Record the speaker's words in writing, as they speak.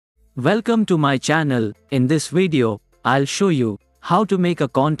Welcome to my channel. In this video, I'll show you how to make a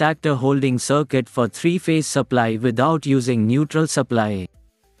contactor holding circuit for 3-phase supply without using neutral supply.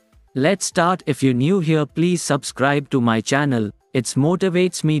 Let's start. If you're new here, please subscribe to my channel. It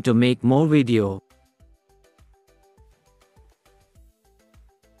motivates me to make more video.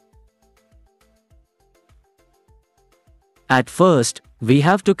 At first, we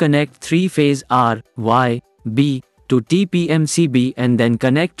have to connect 3-phase R, Y, B to TPMCB and then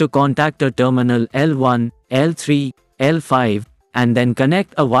connect to contactor terminal L1, L3, L5, and then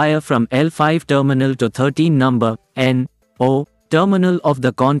connect a wire from L5 terminal to 13 number N, O terminal of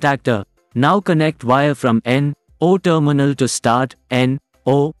the contactor. Now connect wire from N, O terminal to start N,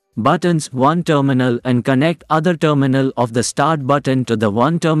 O buttons 1 terminal and connect other terminal of the start button to the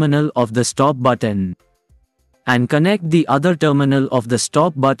 1 terminal of the stop button. And connect the other terminal of the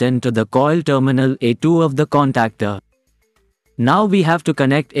stop button to the coil terminal A2 of the contactor. Now we have to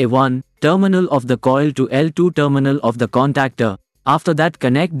connect A1 terminal of the coil to L2 terminal of the contactor. After that,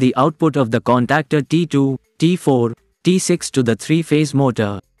 connect the output of the contactor T2, T4, T6 to the 3-phase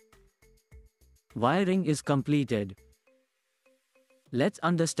motor. Wiring is completed. Let's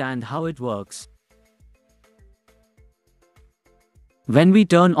understand how it works. When we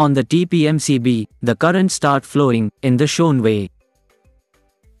turn on the TPMCB, the current starts flowing in the shown way.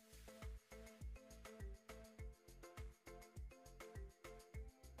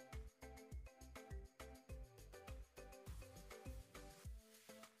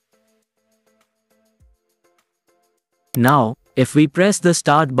 Now, if we press the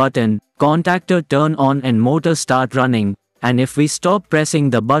start button, contactor turn on and motor start running, and if we stop pressing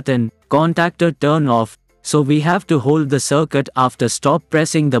the button, contactor turn off. So we have to hold the circuit after stop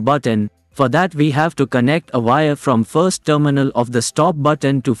pressing the button. For that we have to connect a wire from first terminal of the stop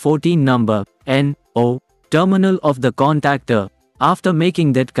button to 14 number N, O terminal of the contactor. After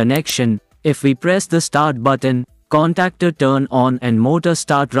making that connection, if we press the start button, contactor turn on and motor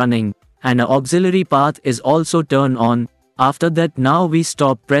start running, and an auxiliary path is also turn on. After that, now we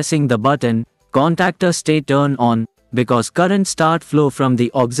stop pressing the button, contactor stay turn on, because current start flow from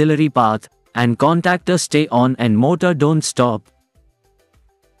the auxiliary path, and contactor stay on and motor don't stop.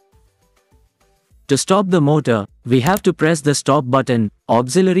 To stop the motor, we have to press the stop button,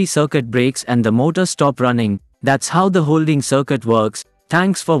 auxiliary circuit breaks and the motor stop running. That's how the holding circuit works.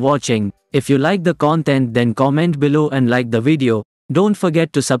 Thanks for watching. If you like the content, then comment below and like the video. Don't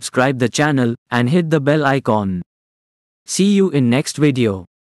forget to subscribe the channel and hit the bell icon. See you in next video.